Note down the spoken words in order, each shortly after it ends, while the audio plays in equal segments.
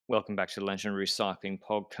Welcome back to the Lanterne Rouge Cycling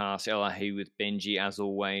Podcast. LRC with Benji. As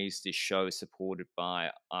always, this show is supported by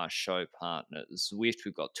our show partner, Zwift.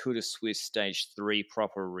 We've got Tour de Suisse Stage 3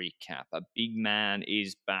 proper recap. A big man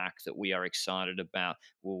is back that we are excited about.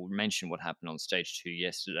 We'll mention what happened on Stage 2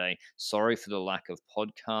 yesterday. Sorry for the lack of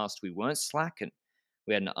podcast. We weren't slacking.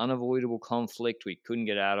 We had an unavoidable conflict we couldn't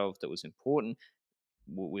get out of that was important.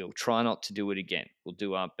 We'll try not to do it again. We'll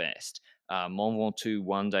do our best. Mont Ventoux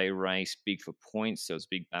one-day race, big for points. There was a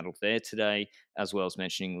big battle there today, as well as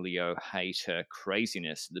mentioning Leo Hayter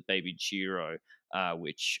craziness, the baby Giro,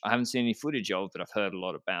 which I haven't seen any footage of, but I've heard a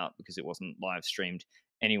lot about because it wasn't live streamed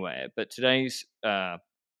anywhere. But today's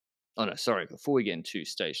oh no, sorry. Before we get into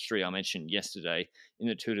Stage 3, I mentioned yesterday in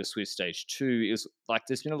the Tour de Suisse Stage 2 is like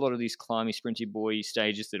there's been a lot of these climby, sprinty boy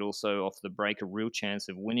stages that also offer the break a real chance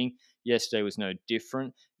of winning. Yesterday was no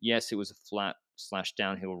different. Yes, it was a flat /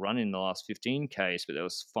 downhill run in the last 15Ks, but there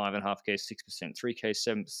was 5.5Ks, 6%, 3Ks,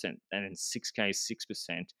 7%, and then 6Ks,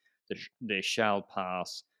 6%. They shall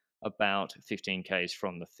pass about 15Ks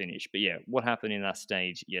from the finish. But yeah, what happened in that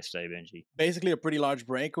stage yesterday, Benji? Basically a pretty large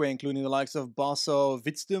breakaway, including the likes of Basso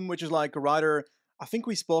Widstum, which is like a rider. I think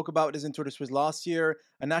we spoke about this in Tour de Suisse last year.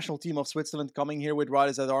 A national team of Switzerland coming here with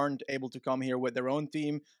riders that aren't able to come here with their own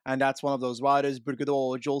team. And that's one of those riders.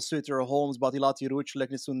 Burgedol, Joel Sutter, Holmes, Batilati, Ruch,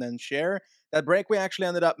 Leknesund, and Cher. That breakaway actually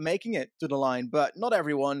ended up making it to the line, but not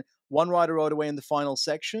everyone. One rider rode away in the final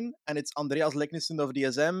section, and it's Andreas Leknesund of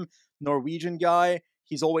DSM, Norwegian guy.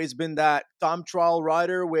 He's always been that time trial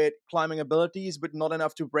rider with climbing abilities, but not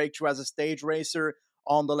enough to break through as a stage racer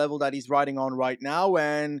on the level that he's riding on right now.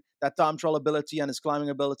 And that time trial ability and his climbing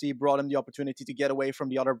ability brought him the opportunity to get away from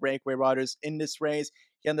the other breakaway riders in this race.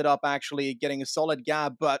 He ended up actually getting a solid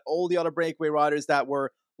gap, but all the other breakaway riders that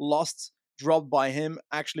were lost, dropped by him,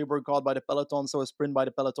 actually were caught by the peloton, so a sprint by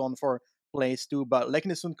the peloton for place 2. But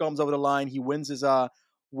Leknesund comes over the line. He wins his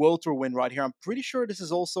World Tour win right here. I'm pretty sure this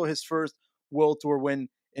is also his first World Tour win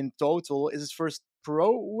in total. Is his first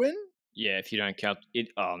pro win? Yeah, if you don't count it,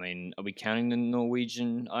 I mean, are we counting the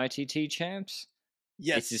Norwegian ITT champs?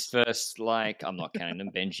 Yes. It's his first, I'm not counting them.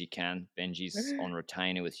 Benji can. Benji's on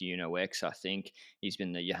retainer with UNOX, I think. He's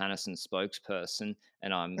been the Johannesson spokesperson,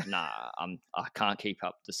 and I can't keep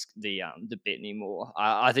up the bit anymore.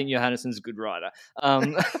 I think Johannesson's a good rider.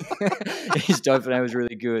 His Dauphiné was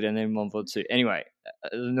really good, and then Mont Ventoux. Anyway,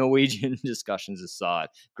 the Norwegian discussions aside,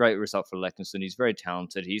 great result for Leknesund. He's very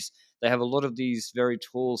talented. They have a lot of these very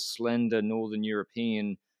tall, slender Northern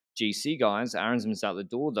European GC guys. Aronsman's out the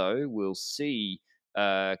door, though. We'll see.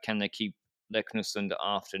 Can they keep Leknesund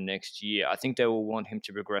after next year? I think they will want him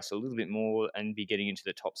to progress a little bit more and be getting into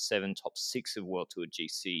the top 7, top 6 of World Tour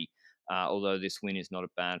GC, although this win is not a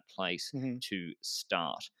bad place to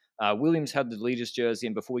start. Williams had the leader's jersey,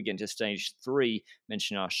 and before we get into Stage 3,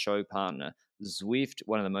 mention our show partner, Zwift.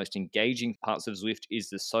 One of the most engaging parts of Zwift is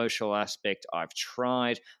the social aspect. I've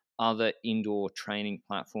tried other indoor training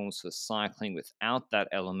platforms for cycling without that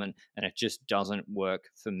element, and it just doesn't work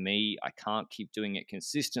for me. I can't keep doing it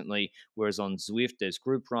consistently, whereas on Zwift, there's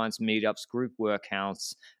group rides, meetups, group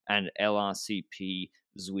workouts, and LRCP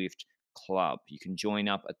Zwift Club. You can join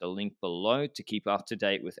up at the link below to keep up to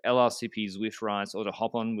date with LRCP Zwift rides, or to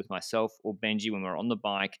hop on with myself or Benji when we're on the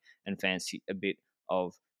bike and fancy a bit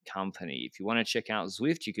of company. If you want to check out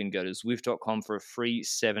Zwift, you can go to Zwift.com for a free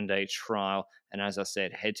 7-day trial. And as I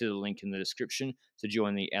said, head to the link in the description to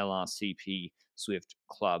join the LRCP Zwift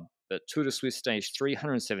Club. But Tour de Suisse Stage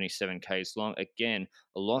 377 Ks long. Again,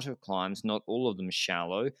 a lot of climbs, not all of them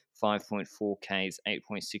shallow. 5.4 Ks,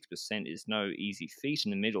 8.6% is no easy feat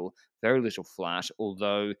in the middle. Very little flat,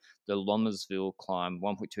 although the Lomersville climb,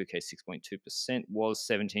 1.2 K, 6.2%, was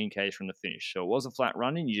 17 Ks from the finish. So it was a flat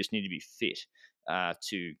run, and you just need to be fit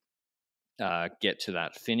to get to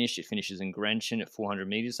that finish. It finishes in Grenchen at 400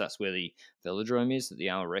 meters. That's where the velodrome is that the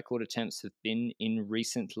hour record attempts have been in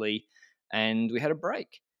recently. And we had a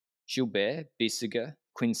break. Gilbert, Bissiger,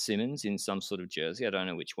 Quinn Simmons in some sort of jersey. I don't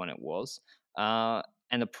know which one it was.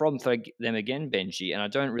 And the problem for them again, Benji, and I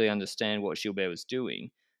don't really understand what Gilbert was doing.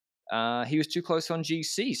 He was too close on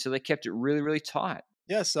GC, so they kept it really, really tight.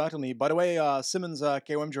 Yes, certainly. By the way, Simmons'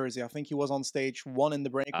 KOM jersey, I think he was on stage 1 in the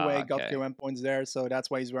breakaway, got KOM points there, so that's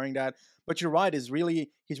why he's wearing that. But you're right, he's really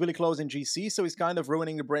close in GC, so he's kind of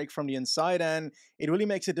ruining the break from the inside, and it really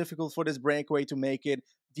makes it difficult for this breakaway to make it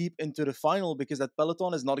deep into the final, because that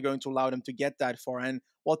peloton is not going to allow them to get that far. And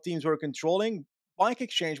what teams were controlling? Bike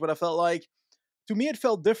Exchange, but I felt like, to me, it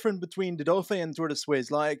felt different between the Dauphiné and Tour de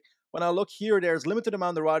Suisse. Like, when I look here, there's limited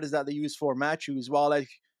amount of riders that they use for Matthews, while like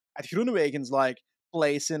at Groenewegen's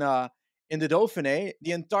place in the Dauphiné,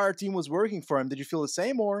 the entire team was working for him. Did you feel the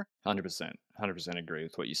same, or? 100% agree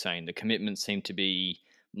with what you're saying. The commitment seemed to be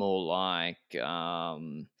more like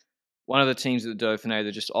one of the teams at the Dauphiné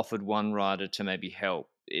that just offered one rider to maybe help.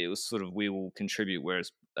 It was sort of we will contribute,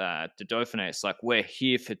 whereas the Dauphiné, it's like we're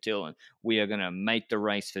here for Dylan. We are going to make the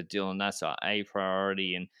race for Dylan. That's our A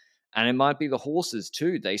priority, and it might be the horses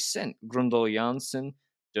too. They sent Grundle Janssen,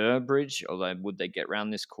 Durbridge, although would they get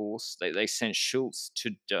around this course? They sent Schultz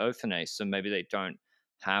to Dauphiné, so maybe they don't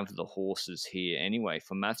have the horses here anyway.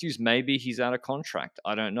 For Matthews, maybe he's out of contract.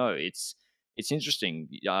 I don't know. It's interesting.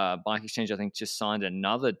 Bike Exchange, I think, just signed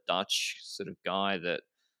another Dutch sort of guy that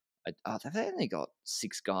they've only got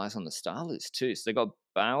 6 guys on the star list too. So they got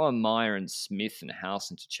Bauer, Meyer, and Smith and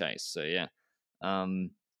Howson to chase. So yeah,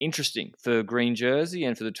 interesting for Green Jersey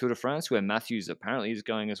and for the Tour de France, where Matthews apparently is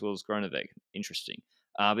going as well as Groenewegen. Interesting.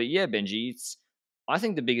 But yeah, Benji, I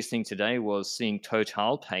think the biggest thing today was seeing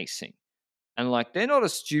Total pacing. And like they're not a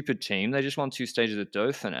stupid team. They just won 2 stages of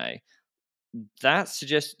Dauphiné. That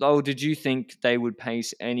suggests, oh, did you think they would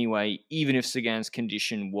pace anyway, even if Sagan's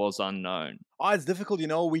condition was unknown? It's difficult,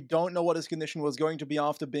 we don't know what his condition was going to be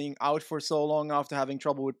after being out for so long, after having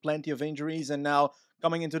trouble with plenty of injuries, and now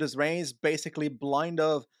coming into this race, basically blind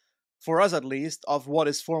of, for us at least, of what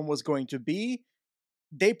his form was going to be.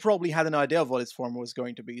 They probably had an idea of what his form was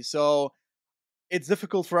going to be. So it's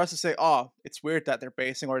difficult for us to say, oh, it's weird that they're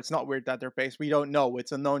pacing, or it's not weird that they're pacing. We don't know.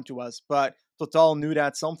 It's unknown to us. But Total knew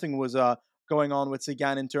that something was going on with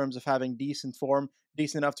Sagan in terms of having decent form,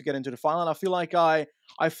 decent enough to get into the final. And I feel like I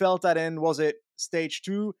felt that in, was it stage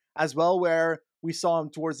 2 as well, where we saw him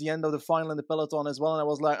towards the end of the final in the peloton as well. And I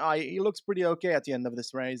was like, he looks pretty okay at the end of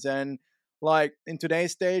this race. And like in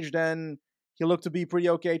today's stage, then he looked to be pretty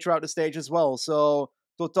okay throughout the stage as well. So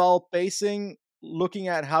Total pacing, looking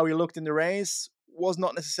at how he looked in the race, was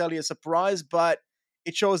not necessarily a surprise, but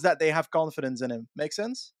it shows that they have confidence in him. Make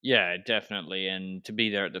sense? Yeah, definitely. And to be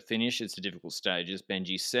there at the finish, it's a difficult stage, as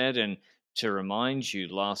Benji said. And to remind you,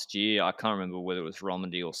 last year, I can't remember whether it was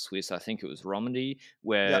Romandy or Swiss. I think it was Romandy, Yeah.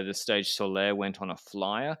 where the stage Soler went on a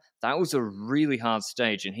flyer. That was a really hard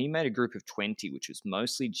stage. And he made a group of 20, which was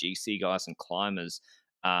mostly GC guys and climbers.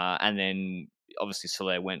 And then obviously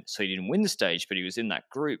Soler went, so he didn't win the stage, but he was in that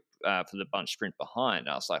group for the bunch sprint behind.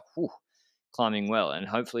 I was like, whew, climbing well. And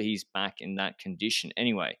hopefully he's back in that condition.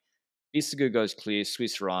 Anyway, Bisagu goes clear,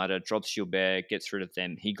 Swiss rider, drops Gilbert, gets rid of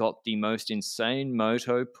them. He got the most insane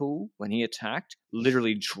moto pull when he attacked,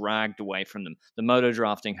 literally dragged away from them. The moto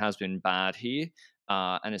drafting has been bad here,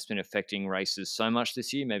 and it's been affecting races so much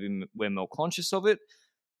this year. Maybe we're more conscious of it,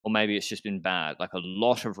 or maybe it's just been bad. Like a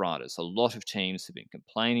lot of riders, a lot of teams have been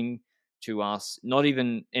complaining to us, not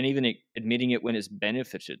even admitting it when it's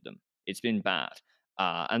benefited them. It's been bad.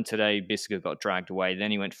 And today, Bissiger got dragged away.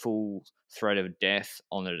 Then he went full threat of death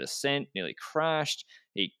on the descent, nearly crashed.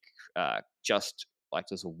 He just like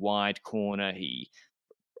there's a wide corner. He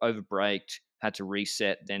overbraked, had to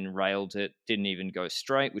reset, then railed it, didn't even go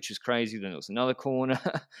straight, which was crazy. Then there was another corner,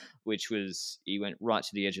 which was he went right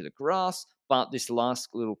to the edge of the grass. But this last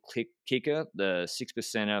little kicker, the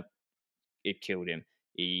 6%er, it killed him.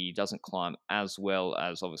 He doesn't climb as well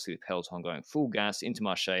as obviously the peloton going full gas.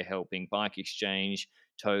 Intermarché helping, Bike Exchange,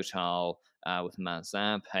 Total with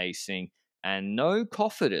Mazin pacing, and no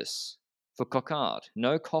Cofidis for Cockard.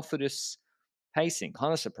 No Cofidis pacing,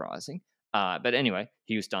 kind of surprising. But anyway,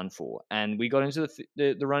 he was done for, and we got into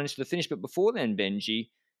the run into the finish. But before then, Benji,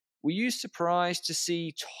 were you surprised to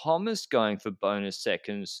see Thomas going for bonus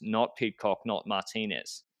seconds, not Pidcock, not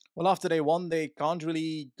Martinez? Well, after they won, they can't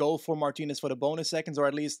really go for Martinez for the bonus seconds, or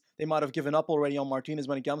at least they might have given up already on Martinez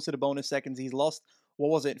when it comes to the bonus seconds. He's lost, what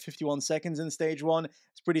was it, 51 seconds in stage 1.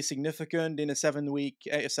 It's pretty significant in a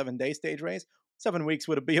 7-day stage race. 7 weeks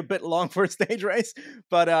would be a bit long for a stage race,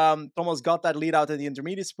 but Thomas got that lead out in the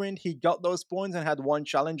intermediate sprint. He got those points and had one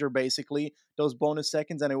challenger, basically, those bonus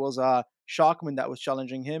seconds, and it was Schachmann that was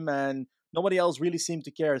challenging him, and nobody else really seemed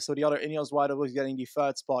to care. So the other Ineos rider was getting the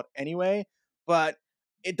third spot anyway, but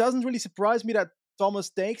it doesn't really surprise me that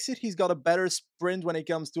Thomas takes it. He's got a better sprint when it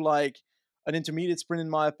comes to like an intermediate sprint,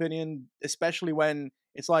 in my opinion, especially when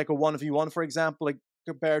it's like a 1v1, for example, like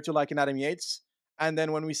compared to like an Adam Yates. And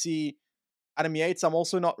then when we see Adam Yates, I'm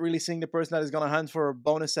also not really seeing the person that is going to hunt for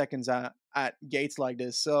bonus seconds at Gates like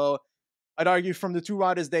this. So I'd argue from the two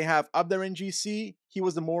riders they have up there in GC, he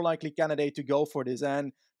was the more likely candidate to go for this.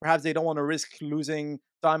 And perhaps they don't want to risk losing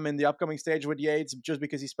time in the upcoming stage with Yates just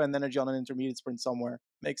because he spent energy on an intermediate sprint somewhere.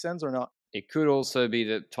 Make sense or not? It could also be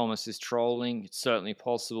that Thomas is trolling. It's certainly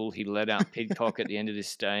possible. He let out Pidcock at the end of this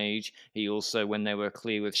stage. He also, when they were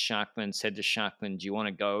clear with Schachmann, said to Schachmann, "Do you want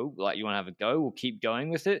to go? Like, you want to have a go? We'll keep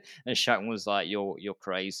going with it." And Schachmann was like, "You're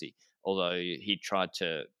crazy." Although he tried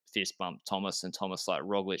to fist bumped Thomas, and Thomas, like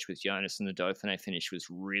Roglic with Jonas and the Dauphiné finish, was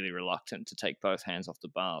really reluctant to take both hands off the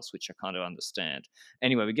bars, which I kind of understand.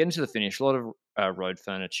 Anyway, we get into the finish, a lot of road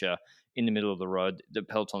furniture in the middle of the road, the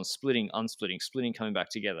peloton splitting, unsplitting, splitting, coming back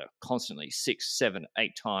together constantly, 6, 7,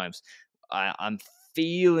 8 times. I'm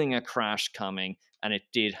feeling a crash coming, and it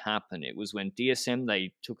did happen. It was when DSM,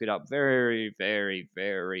 they took it up very, very,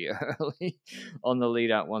 very early on the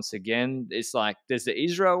lead out once again. It's like there's the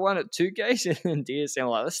Israel one at 2 gates, and then DSM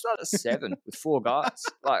like, let's start at 7 with 4 guys.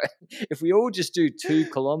 Like, if we all just do 2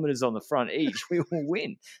 kilometers on the front each, we will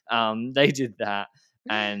win. They did that.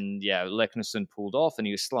 And yeah, Leknesson pulled off and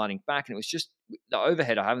he was sliding back, and it was just the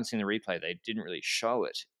overhead. I haven't seen the replay. They didn't really show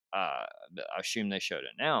it. I assume they showed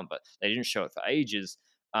it now, but they didn't show it for ages.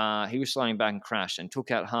 He was sliding back and crashed and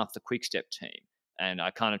took out half the Quick-Step team. And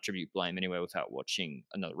I can't attribute blame anywhere without watching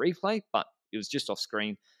another replay, but it was just off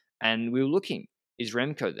screen. And we were looking, is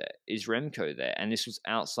Remco there? Is Remco there? And this was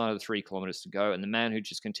outside of the 3 kilometers to go. And the man who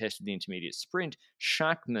just contested the intermediate sprint,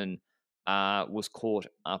 Schachmann, was caught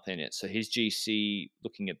up in it. So his GC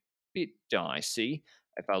looking a bit dicey.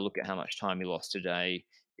 If I look at how much time he lost today,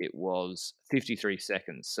 it was 53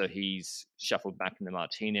 seconds. So he's shuffled back in the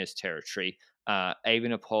Martinez territory.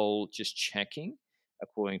 Evenepoel, just checking,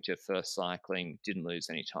 according to First Cycling, didn't lose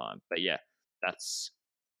any time. But yeah, that's...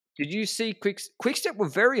 Did you see Quickstep were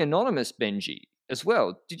very anonymous, Benji, as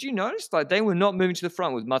well? Did you notice? Like, they were not moving to the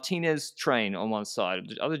front with Martinez train on one side,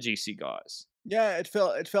 the other GC guys. Yeah, it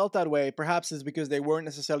felt that way. Perhaps it's because they weren't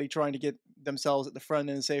necessarily trying to get themselves at the front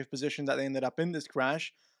in a safe position that they ended up in this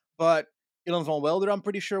crash. But Ilan van Wilder, I'm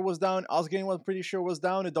pretty sure, was down. Asgreen, was pretty sure, was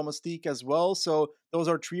down. And Domestique as well. So those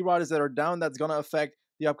are 3 riders that are down. That's gonna affect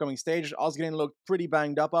the upcoming stage. Asgreen looked pretty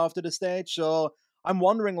banged up after the stage. So I'm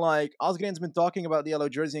wondering, like, Asgreen's been talking about the yellow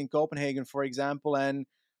jersey in Copenhagen, for example, and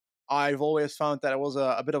I've always found that it was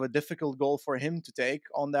a bit of a difficult goal for him to take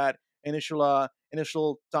on that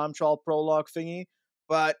initial time trial prologue thingy.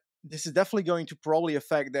 But this is definitely going to probably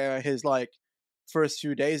affect his like first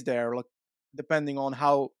few days there, like, depending on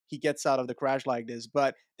how he gets out of the crash like this.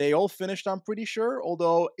 But they all finished, I'm pretty sure,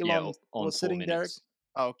 although Yeah, Elon on was 4 sitting there. minutes.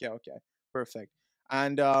 Oh, okay, perfect.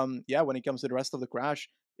 And yeah, when it comes to the rest of the crash,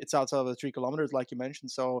 it's outside of the 3 kilometers, like you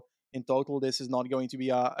mentioned. So in total, this is not going to be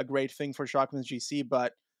a great thing for Schachmann's GC.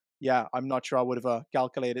 But yeah, I'm not sure I would have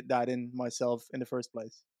calculated that in myself in the first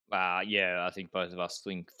place. Yeah, I think both of us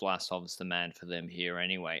think Vlasov's the man for them here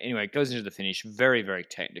anyway. Anyway, it goes into the finish. Very, very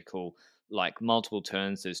technical, like multiple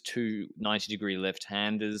turns. There's 2 90-degree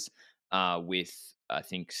left-handers with, I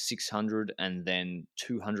think, 600 and then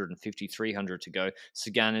 250, 300 to go.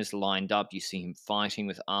 Sagan is lined up. You see him fighting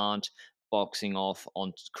with Arndt, boxing off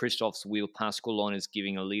on Christoph's wheel. Pasqualon is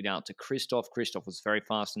giving a lead out to Christoph. Christoph was very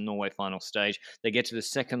fast in Norway final stage. They get to the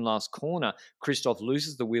second last corner. Christoph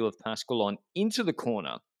loses the wheel of Pasqualon into the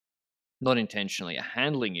corner. Not intentionally, a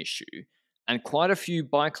handling issue, and quite a few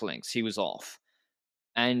bike lengths he was off.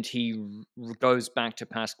 And he goes back to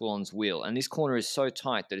Pasqualon's wheel. And this corner is so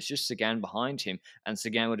tight that it's just Sagan behind him, and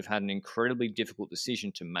Sagan would have had an incredibly difficult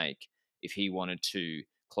decision to make if he wanted to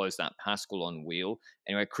close that Pasqualon wheel.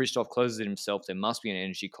 Anyway, Christoph closes it himself. There must be an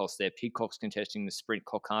energy cost there. Peacock's contesting the sprint.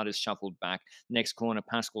 Coquard is shuffled back. Next corner,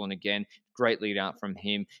 Pasqualon again. Great lead out from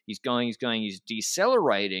him. He's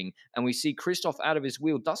decelerating, and we see Christoph out of his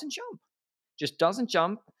wheel, doesn't jump. Just doesn't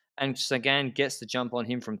jump, and Sagan gets the jump on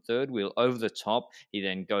him from third wheel over the top. He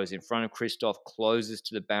then goes in front of Christoph, closes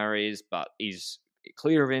to the barriers, but is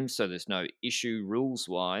clear of him, so there's no issue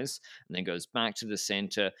rules-wise, and then goes back to the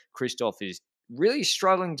center. Christoph is really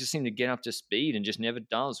struggling to seem to get up to speed and just never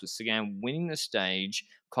does, with Sagan winning the stage.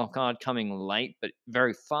 Coquard coming late, but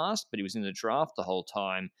very fast, but he was in the draft the whole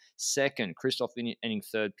time. Second, Christoph ending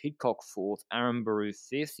third, Pidcock fourth, Aaron Baru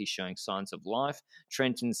fifth. He's showing signs of life.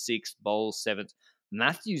 Trenton sixth, Bowles seventh,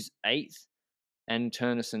 Matthews eighth, and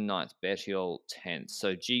Turnison ninth, Bettiol 10th.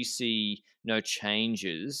 So GC, no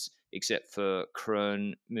changes except for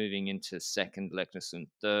Krohn moving into second, Leknesson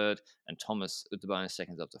third, and Thomas with the bonus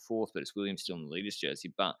seconds up to fourth, but it's Williams still in the leader's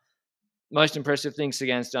jersey. But most impressive thing,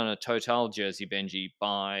 Sagan's done a Total jersey, Benji,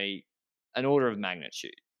 by an order of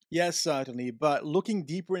magnitude. Yes, certainly. But looking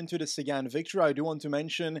deeper into the Sagan victory, I do want to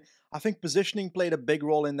mention, I think positioning played a big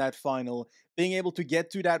role in that final. Being able to get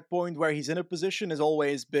to that point where he's in a position has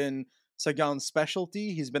always been Sagan's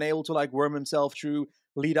specialty. He's been able to like worm himself through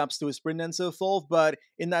lead ups to a sprint and so forth. But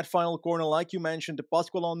in that final corner, like you mentioned, the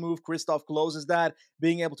Pasqualon move, Christoph closes that.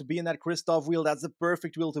 Being able to be in that Christoph wheel, that's the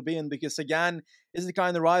perfect wheel to be in, because Sagan is the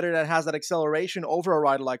kind of rider that has that acceleration over a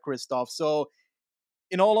rider like Christoph. So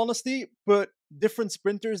in all honesty, put different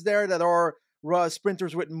sprinters there that are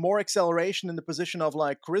sprinters with more acceleration in the position of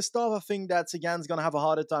like Christoph, I think that Sagan's going to have a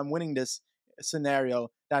harder time winning this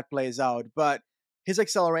scenario that plays out. But his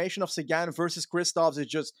acceleration of Sagan versus Kristoff's is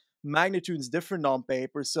just magnitudes different on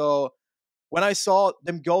paper. So when I saw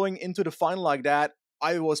them going into the final like that,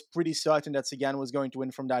 I was pretty certain that Sagan was going to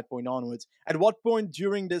win from that point onwards. At what point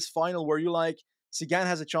during this final were you like, Sagan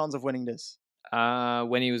has a chance of winning this?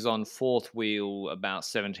 When he was on fourth wheel, about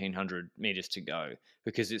 1,700 meters to go,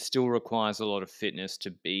 because it still requires a lot of fitness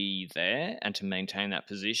to be there and to maintain that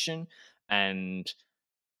position. And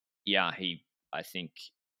yeah, I think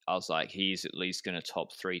I was like, he's at least going to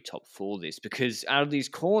top three, top four this, because out of these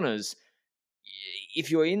corners,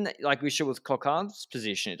 if you're in, like we showed with Coquard's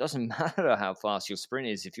position, it doesn't matter how fast your sprint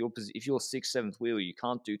is. If you're sixth, seventh wheel, you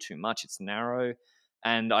can't do too much. It's narrow,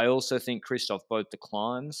 and I also think Christoph both the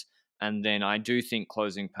climbs, and then I do think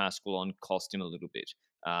closing Pasqualon cost him a little bit.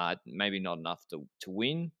 Maybe not enough to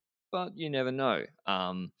win, but you never know.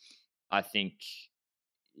 I think,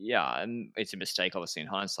 yeah, and it's a mistake, obviously, in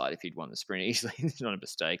hindsight. If he'd won the sprint easily, it's not a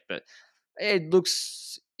mistake, but it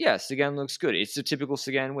looks, yeah, Sagan looks good. It's a typical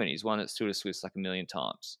Sagan win. He's won at Tour de Suisse like a million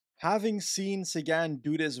times. Having seen Sagan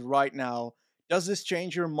do this right now, does this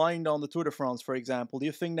change your mind on the Tour de France, for example? Do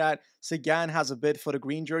you think that Sagan has a bid for the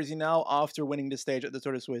green jersey now after winning the stage at the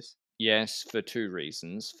Tour de Suisse? Yes, for two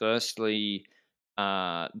reasons. Firstly,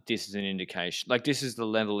 this is an indication, like this is the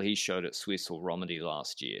level he showed at Swiss or Romandie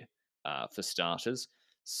last year, for starters.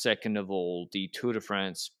 Second of all, the Tour de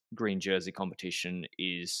France green jersey competition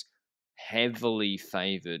is heavily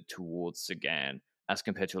favoured towards Sagan as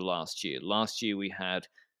compared to last year. Last year we had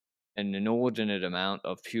an inordinate amount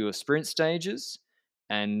of pure sprint stages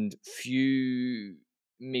and few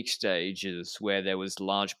mixed stages where there was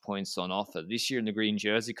large points on offer. This year in the green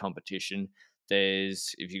jersey competition,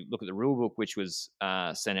 there's, if you look at the rule book, which was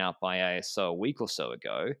sent out by ASO a week or so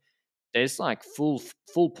ago, there's like full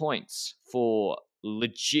points for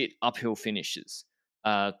legit uphill finishes.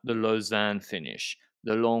 The Lausanne finish,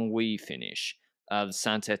 the Longwy finish, the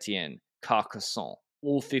Saint Etienne, Carcassonne,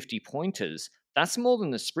 all 50 pointers. That's more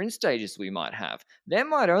than the sprint stages we might have. There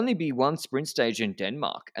might only be one sprint stage in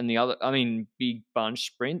Denmark, and the other, I mean, big bunch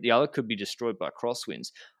sprint, the other could be destroyed by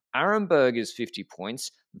crosswinds. Arenberg is 50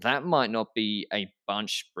 points. That might not be a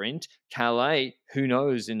bunch sprint. Calais, who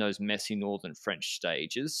knows in those messy northern French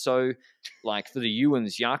stages. So, like for the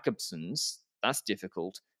Ewens, Jakobsens, that's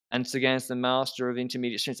difficult. And Sagan's the master of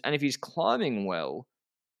intermediate sprints. And if he's climbing well,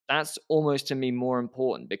 that's almost to me more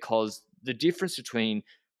important, because the difference between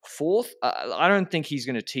fourth, I don't think he's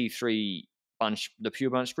going to T3 the pure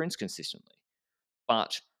bunch sprints consistently.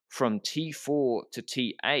 But from T4 to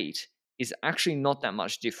T8 is actually not that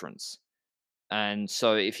much difference. And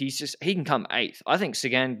so if he can come eighth. I think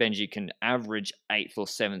Sagan Benji can average eighth or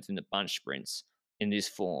seventh in the bunch sprints in this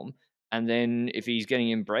form. And then if he's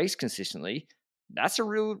getting embraced consistently, that's a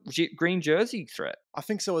real green jersey threat. I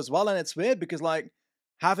think so as well, and it's weird because, like,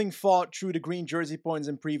 having fought through the green jersey points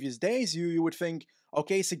in previous days, you would think,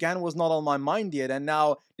 okay, Sagan was not on my mind yet, and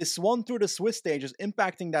now this one through the Swiss stage is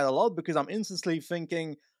impacting that a lot because I'm instantly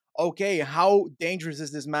thinking, okay, how dangerous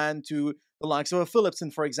is this man to the likes of a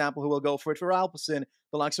Philipsen, for example, who will go for it for Alpecin,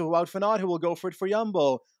 the likes of Wout van Aert, who will go for it for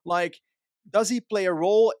Jumbo. Like, does he play a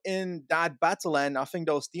role in that battle? And I think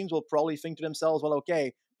those teams will probably think to themselves, well,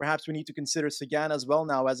 okay, perhaps we need to consider Sagan as well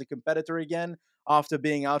now as a competitor again after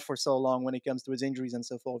being out for so long when it comes to his injuries and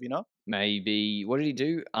so forth, you know? Maybe, what did he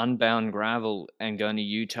do? Unbound gravel and going to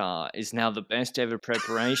Utah is now the best ever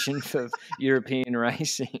preparation for European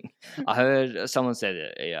racing. I heard someone said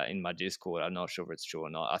it in my Discord. I'm not sure if it's true or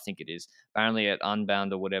not. I think it is. Apparently at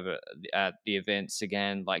Unbound or whatever, at the event,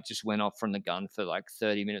 Sagan like just went off from the gun for like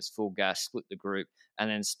 30 minutes full gas, split the group, and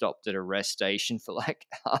then stopped at a rest station for like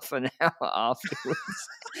half an hour afterwards,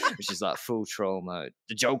 which is like full troll mode.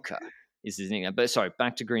 The Joker is his nickname. But sorry,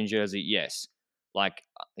 back to green jersey. Yes, like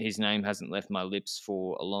his name hasn't left my lips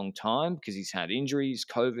for a long time because he's had injuries,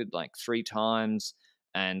 COVID like 3 times,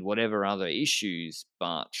 and whatever other issues,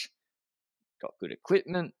 but got good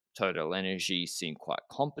equipment. Total Energy seem quite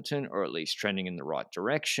competent, or at least trending in the right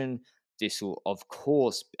direction. This will, of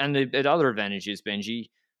course, and the other advantage is, Benji,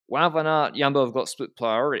 Wout van Aert, Jumbo have got split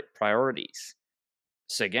priorities.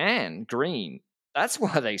 Sagan, Green, that's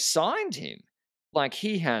why they signed him. Like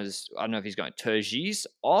he has, I don't know if he's going Turgis,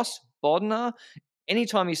 Os, Bodnar.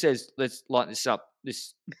 Anytime he says, let's light this up,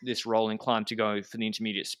 this rolling climb to go for the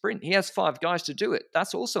intermediate sprint, he has 5 guys to do it.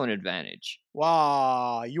 That's also an advantage.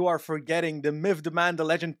 Wow, you are forgetting the myth, the man, the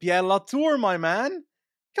legend, Pierre Latour, my man.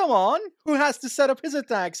 Come on, who has to set up his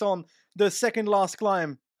attacks on the second last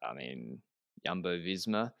climb? I mean, Jumbo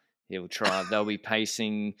Visma, He'll try. They'll be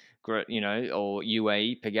pacing, or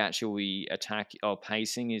UAE. Pogacar will be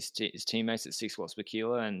pacing his teammates at 6 watts per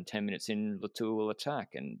kilo, and 10 minutes in, Latour will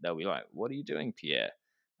attack, and they'll be like, "What are you doing, Pierre?"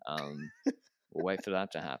 Um, we'll wait for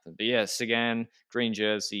that to happen. But yeah, Sagan, green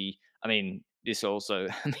jersey. I mean, this also.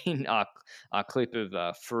 I mean, our clip of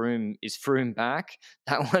Froome, is Froome back?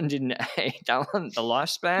 That one didn't. That one, the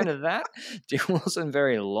lifespan of that, it wasn't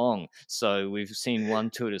very long. So we've seen one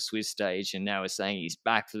Tour de Suisse stage, and now we're saying he's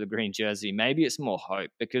back for the green jersey. Maybe it's more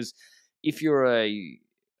hope, because if you're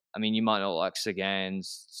I mean, you might not like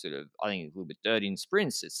Sagan's sort of, I think, a little bit dirty in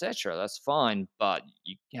sprints, etc. That's fine, but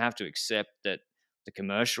you have to accept that the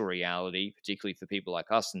commercial reality, particularly for people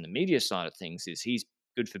like us in the media side of things, is he's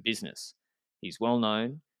good for business. He's well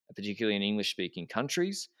known, particularly in English speaking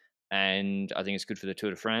countries. And I think it's good for the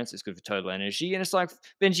Tour de France. It's good for Total Energy. And it's like,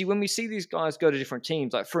 Benji, when we see these guys go to different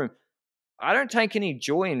teams, like Froome, I don't take any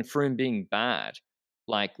joy in Froome being bad.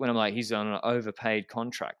 Like, when I'm like, he's on an overpaid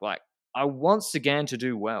contract. Like, I want Sagan to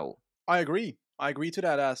do well. I agree. I agree to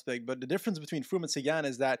that aspect. But the difference between Froome and Sagan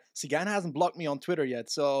is that Sagan hasn't blocked me on Twitter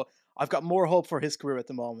yet. So I've got more hope for his career at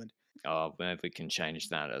the moment. Oh, maybe we can change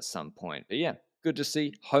that at some point. But yeah, good to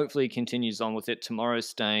see. Hopefully, he continues on with it. Tomorrow's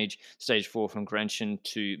stage 4 from Grenchen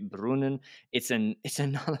to Brunnen. It's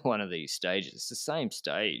another one of these stages. It's the same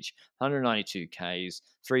stage, 192 k's,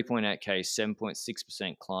 3.8 k's,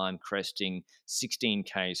 7.6% climb, cresting 16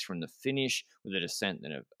 k's from the finish with a descent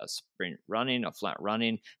and a sprint run in, a flat run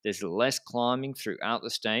in. There's less climbing throughout the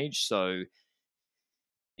stage, so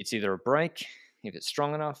it's either a break if it's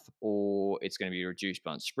strong enough, or it's going to be a reduced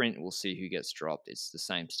bunch sprint. We'll see who gets dropped. It's the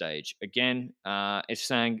same stage again. If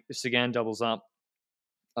Sagan doubles up,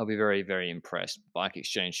 I'll be very, very impressed. Bike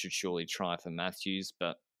Exchange should surely try for Matthews,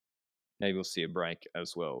 but maybe we'll see a break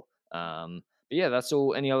as well. But yeah, that's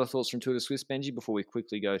all. Any other thoughts from Tour de Suisse, Benji, before we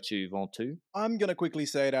quickly go to Ventoux? I'm going to quickly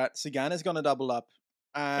say that Sagan is going to double up,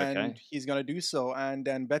 and Okay. he's going to do so. And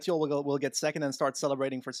then Bettiol will get second and start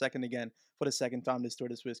celebrating for second again for the second time this Tour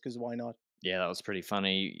de Suisse, because why not? Yeah, that was pretty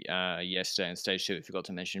funny yesterday on stage 2. We forgot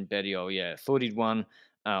to mention Betty. Oh, yeah, thought he'd won.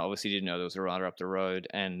 Obviously, didn't know there was a rider up the road.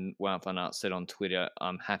 And Wout van Aert said on Twitter,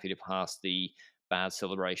 "I'm happy to pass the bad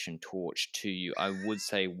celebration torch to you." I would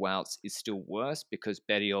say Wout's is still worse, because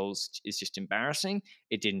Bettiol's is just embarrassing.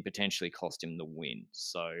 It didn't potentially cost him the win.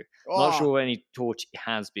 So, not Oh, sure any torch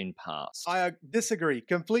has been passed. I disagree.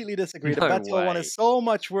 Completely disagree. The No Bettiol one way. is so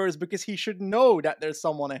much worse because he should know that there's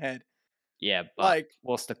someone ahead. Yeah, but Like,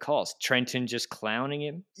 what's the cost? Trenton just clowning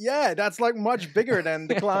him? yeah, that's like much bigger than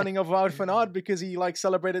the clowning of Wout van Aert because he like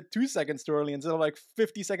celebrated 2 seconds too early instead of like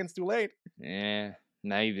 50 seconds too late. Yeah,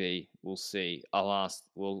 maybe we'll see. I'll ask.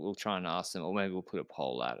 We'll try and ask them, or maybe we'll put a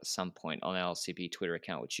poll out at some point on our LCP Twitter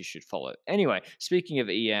account, which you should follow. Anyway, speaking of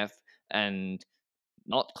EF and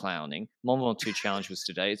not clowning, Mont Ventoux Challenge was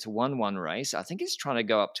today. It's a 1-1 race. I think it's trying to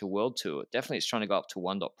go up to World Tour. Definitely, it's trying to go up to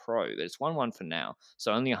 1.pro, but it's 1-1 for now.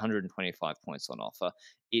 So only 125 points on offer.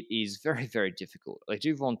 It is very, very difficult. They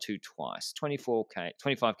do Ventoux twice.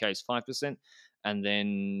 25k is 5%, and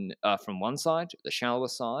then from one side, the shallower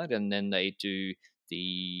side, and then they do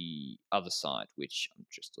the other side, which I'm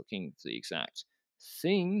just looking for the exact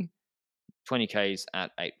thing. 20Ks at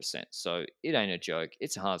 8%. So it ain't a joke.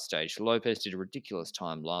 It's a hard stage. Lopez did a ridiculous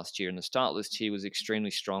time last year, and the start list here was extremely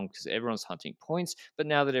strong because everyone's hunting points. But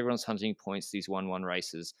now that everyone's hunting points, these 1-1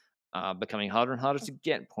 races are becoming harder and harder to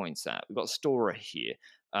get points at. We've got Stora here.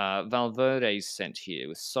 Valverde's sent here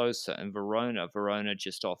with Sosa and Verona. Verona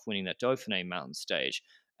just off winning that Dauphiné mountain stage.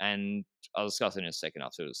 And I'll discuss it in a second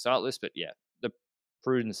after the start list. But yeah, the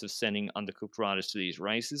prudence of sending undercooked riders to these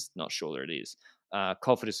races, not sure there it is.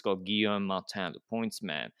 Cofidis got Guillaume Martin, the points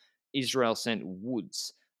man. Israel sent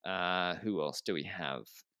Woods. Who else do we have?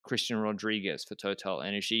 Christian Rodriguez for Total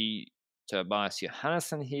Energy. Tobias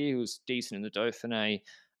Johannesson here, who's decent in the Dauphiné.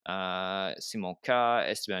 Simon Carr,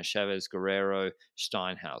 Esteban Chavez, Guerrero,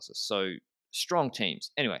 Steinhauser. So strong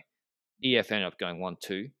teams. Anyway, EF ended up going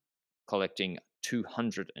 1-2, collecting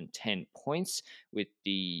 210 points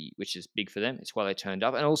which is big for them. It's why they turned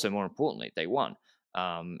up, and also more importantly, they won.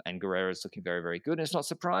 And Guerrero is looking very, very good. And it's not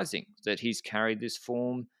surprising that he's carried this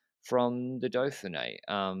form from the Dauphiné.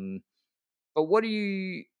 But what do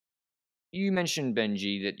you mentioned,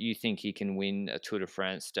 Benji, that you think he can win a Tour de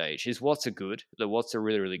France stage? His watts are good. The watts are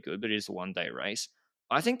really, really good, but it is a one-day race.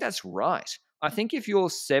 I think that's right. I think if you're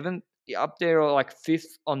seventh up there or like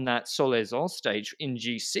fifth on that Solaison stage in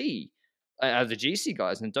GC, the GC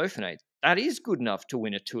guys in the Dauphiné, that is good enough to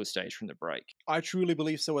win a Tour stage from the break. I truly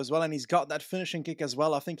believe so as well, and he's got that finishing kick as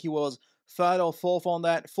well. I think he was third or fourth on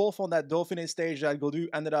that Dauphiné stage that Gaudu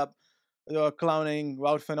ended up clowning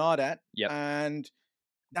Wout van Aert at, Yep. and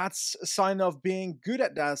that's a sign of being good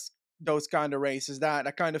at that those kind of races,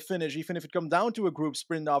 that kind of finish, even if it comes down to a group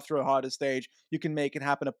sprint after a harder stage, you can make it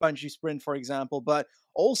happen. A punchy sprint, for example. But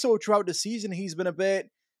also throughout the season, he's been a bit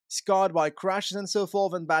scarred by crashes and so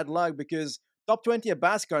forth and bad luck because top 20 at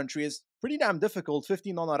Basque Country is pretty damn difficult.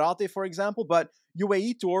 15 on Arate, for example, but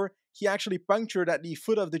UAE Tour, he actually punctured at the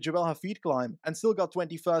foot of the Jebel Hafid climb and still got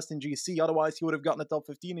 21st in GC. Otherwise, he would have gotten a top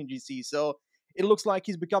 15 in GC. So it looks like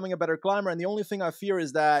he's becoming a better climber. And the only thing I fear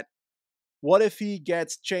is that what if he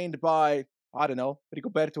gets chained by, I don't know,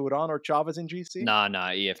 Rigoberto Urán or Chavez in GC? No,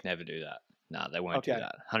 EF never do that. No, they won't do Okay,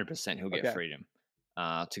 that. 100% he'll get okay. freedom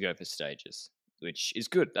to go for stages, which is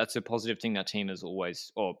good. That's a positive thing that team has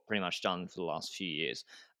always, or pretty much done for the last few years.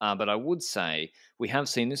 But I would say we have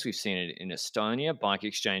seen this. We've seen it in Estonia. Bike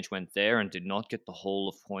Exchange went there and did not get the haul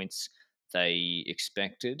of points they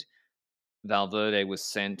expected. Valverde was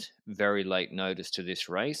sent very late notice to this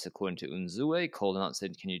race, according to Unzue, called him out and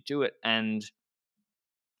said, "Can you do it?" And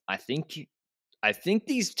I think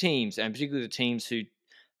these teams, and particularly the teams who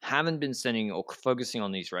haven't been sending or focusing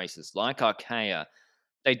on these races, like Arkea,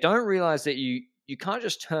 they don't realize that you can't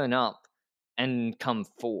just turn up and come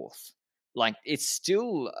fourth. Like it's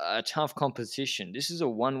still a tough competition. This is a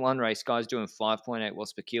 1-1 race. Guys doing 5.8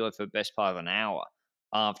 watts per kilo for the best part of an hour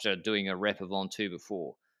after doing a rep of on two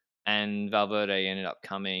before. And Valverde ended up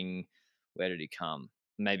coming. Where did he come?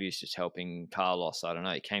 Maybe he's just helping Carlos. I don't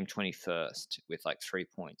know. He came 21st with like 3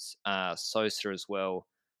 points. Sosa as well,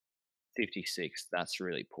 56. That's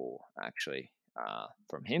really poor, actually,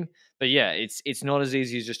 from him. But yeah, it's not as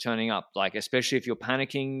easy as just turning up. Like, especially if you're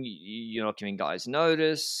panicking, you're not giving guys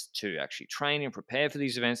notice to actually train and prepare for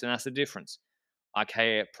these events, and that's the difference.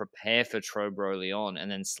 Okay, prepare for Trobro Leon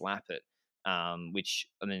and then slap it. Which,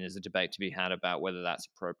 I mean, there's a debate to be had about whether that's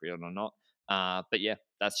appropriate or not. But yeah,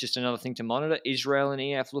 that's just another thing to monitor. Israel and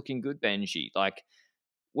EF looking good, Benji. Like,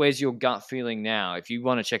 where's your gut feeling now? If you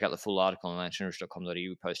want to check out the full article on lanternerouge.com.au,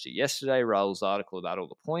 we posted yesterday, Raul's article about all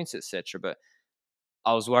the points, etc. But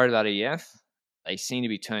I was worried about EF. They seem to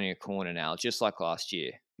be turning a corner now, just like last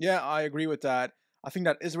year. Yeah, I agree with that. I think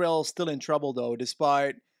that Israel's still in trouble though,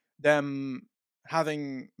 despite them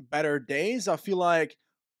having better days. I feel like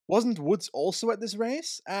wasn't Woods also at this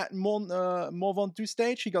race at Mont Ventoux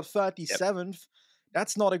stage? He got Yep. 37th.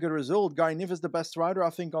 That's not a good result. Guy Niv is the best rider, I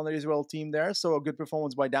think, on the Israel team there. So a good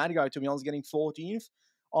performance by that guy. To be honest, getting 14th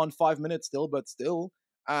on 5 minutes still, but still.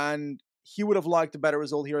 And he would have liked a better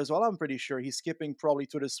result here as well. I'm pretty sure he's skipping probably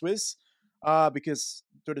to the Swiss because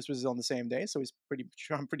Tour de Suisse is on the same day, so he's pretty.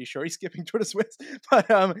 I'm pretty sure he's skipping Tour de Suisse.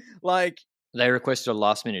 But like, They requested a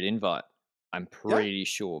last minute invite. I'm yeah, pretty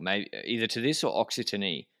sure, maybe either to this or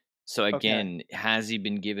Occitanie. So okay, again, has he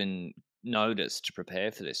been given notice to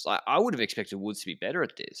prepare for this? I would have expected Woods to be better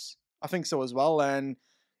at this. I think so as well. And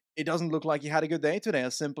it doesn't look like he had a good day today.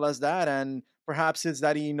 As simple as that. And perhaps it's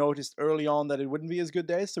that he noticed early on that it wouldn't be as good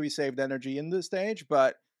day, so he saved energy in the stage.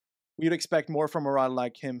 But we'd expect more from a rider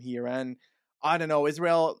like him here. And I don't know,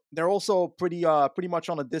 Israel, they're also pretty much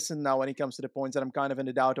on a descent now when it comes to the points, and I'm kind of in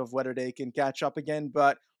the doubt of whether they can catch up again.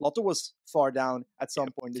 But Lotto was far down at some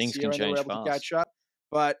Yep. point this Things year can and they were change able to fast. catch up.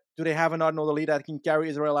 But do they have another lead that can carry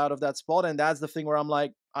Israel out of that spot? And that's the thing where I'm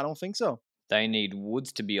like, I don't think so. They need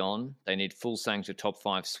Woods to be on. They need full to top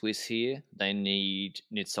five Swiss here. They need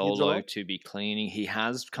Nizzolo? Nizzolo to be cleaning. He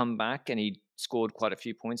has come back and he scored quite a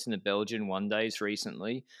few points in the Belgian one days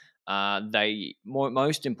recently.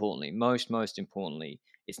 Most importantly, most importantly,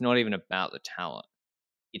 it's not even about the talent.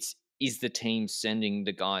 It's is the team sending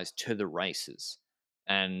the guys to the races,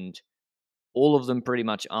 and all of them pretty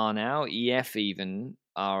much are now. EF even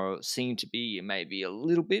are seem to be maybe a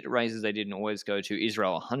little bit races they didn't always go to.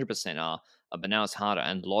 Israel 100% are, but now it's harder.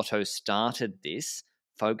 And Lotto started this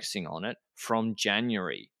focusing on it from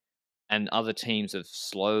January, and other teams have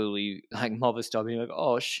slowly like Movistar being like,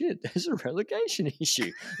 oh shit, there's a relegation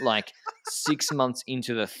issue. Like 6 months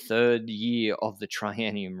into the third year of the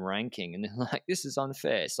Triennium ranking, and they're like, this is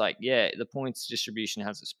unfair. It's like, yeah, the points distribution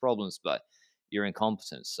has its problems, but you're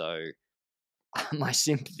incompetent, so my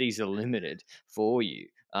sympathies are limited for you.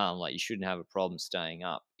 Like you shouldn't have a problem staying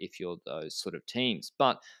up if you're those sort of teams.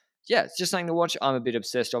 But yeah, it's just something to watch. I'm a bit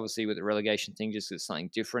obsessed, obviously, with the relegation thing, just because it's something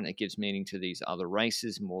different. It gives meaning to these other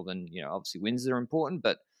races more than, obviously wins are important,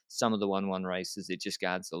 but some of the 1-1 races, it just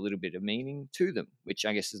adds a little bit of meaning to them, which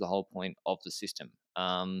I guess is the whole point of the system.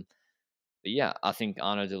 But yeah, I think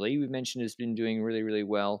Arnaud Delis, we've mentioned, has been doing really, really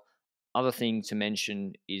well. Other thing to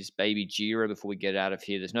mention is Baby Gira before we get out of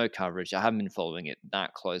here. There's no coverage. I haven't been following it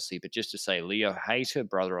that closely, but just to say, Leo Hayter,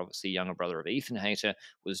 brother, obviously younger brother of Ethan Hayter,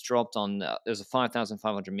 was dropped on. There's a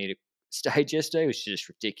 5,500 meter stage yesterday, which is just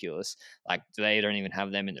ridiculous. Like they don't even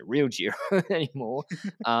have them in the real Giro anymore,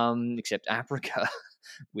 except Africa,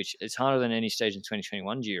 which is harder than any stage in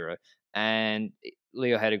 2021 Giro. And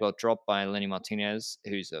Leo Hayter got dropped by Lenny Martinez,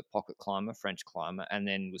 who's a pocket climber, French climber, and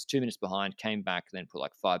then was 2 minutes behind, came back, then put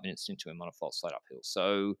like 5 minutes into him on a false slide uphill.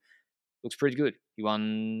 So looks pretty good. He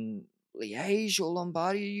won Liège or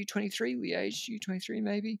Lombardia U23, Liège U23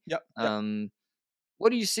 maybe. Yep. What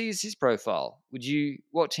do you see as his profile?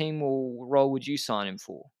 What team or role would you sign him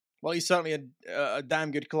for? Well, he's certainly a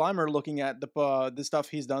damn good climber. Looking at the stuff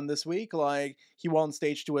he's done this week, like he won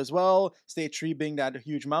stage 2 as well. Stage 3 being that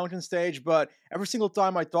huge mountain stage, but every single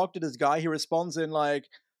time I talk to this guy, he responds in like,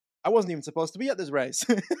 "I wasn't even supposed to be at this race."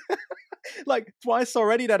 Like twice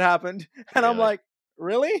already that happened, and I'm Really? like,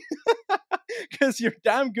 "Really?" Because you're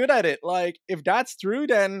damn good at it. Like if that's true,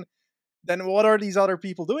 then what are these other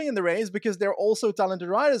people doing in the race? Because they're also talented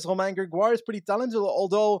riders. Romain Gregoire is pretty talented,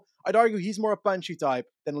 although I'd argue he's more a punchy type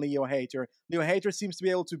than Leo Hayter. Leo Hayter seems to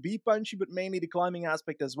be able to be punchy, but mainly the climbing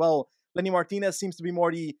aspect as well. Lenny Martinez seems to be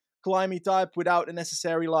more the climby type without a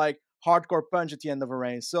necessary like hardcore punch at the end of a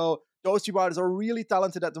race. So those two riders are really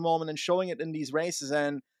talented at the moment and showing it in these races.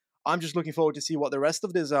 And I'm just looking forward to see what the rest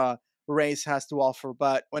of this race has to offer.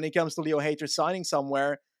 But when it comes to Leo Hayter signing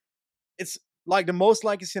somewhere, it's like the most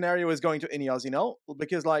likely scenario is going to Ineos,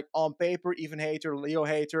 because like on paper, Ethan Hayter, Leo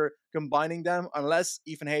Hayter, combining them, unless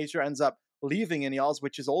Ethan Hayter ends up leaving Ineos,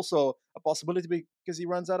 which is also a possibility because he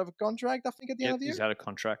runs out of a contract, I think, at the end Yep, of the he's year. out of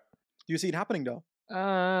contract. Do you see it happening though?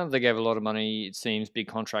 They gave a lot of money, it seems, big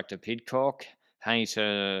contract to Pidcock.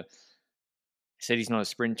 Hayter said he's not a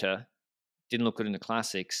sprinter, didn't look good in the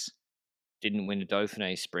classics, didn't win a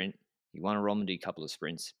Dauphiné sprint. He won a Romandy couple of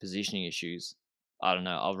sprints, positioning issues. I don't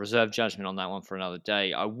know. I'll reserve judgment on that one for another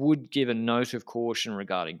day. I would give a note of caution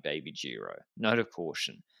regarding Baby Giro. Note of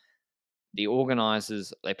caution. The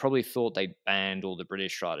organisers, they probably thought they banned all the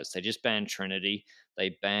British riders. They just banned Trinity.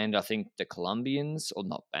 They banned, I think, the Colombians, or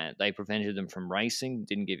not banned. They prevented them from racing,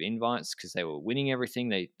 didn't give invites because they were winning everything.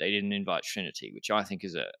 They didn't invite Trinity, which I think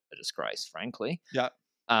is a disgrace, frankly. Yeah.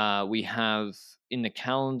 We have in the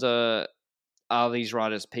calendar, are these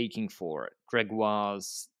riders peaking for it?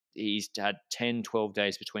 Gregoire's, he's had 10, 12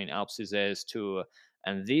 days between Alpes d'Huez tour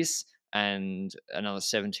and this, and another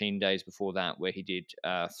 17 days before that where he did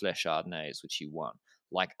Flèche Ardennais, which he won.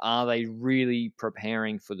 Like, are they really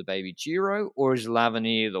preparing for the Baby Giro, or is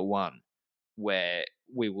L'Avenir the one where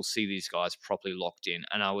we will see these guys properly locked in?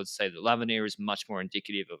 And I would say that L'Avenir is much more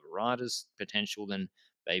indicative of a rider's potential than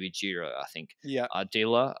Baby Giro. I think Yeah.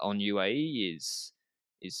 Ardila on UAE is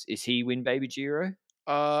he win Baby Giro?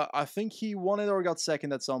 I think he won it or got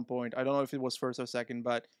second at some point. I don't know if it was first or second,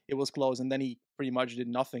 but it was close. And then he pretty much did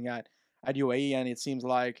nothing at UAE, and it seems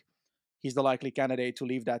like he's the likely candidate to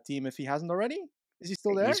leave that team if he hasn't already. Is he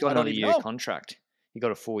still there? He's got I don't another even year know. contract. He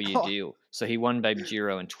got a 4-year deal. So he won Baby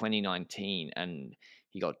Giro in 2019 and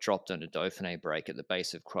he got dropped on a Dauphiné break at the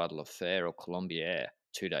base of Croix de la Fer or Colombière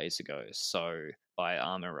 2 days ago. So by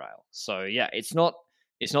Armour Rail. So yeah, it's not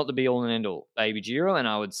the be all and end all Baby Giro, and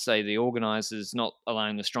I would say the organisers not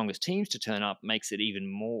allowing the strongest teams to turn up makes it even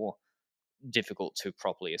more difficult to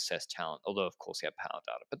properly assess talent, although of course we have power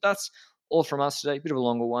data. But that's all from us today. A bit of a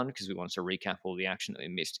longer one because we wanted to recap all the action that we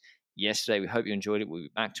missed yesterday. We hope you enjoyed it. We'll be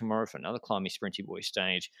back tomorrow for another Climby Sprinty Boy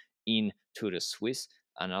stage in Tour de Suisse.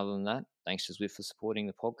 And other than that, thanks to Zwift for supporting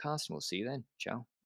the podcast, and we'll see you then. Ciao.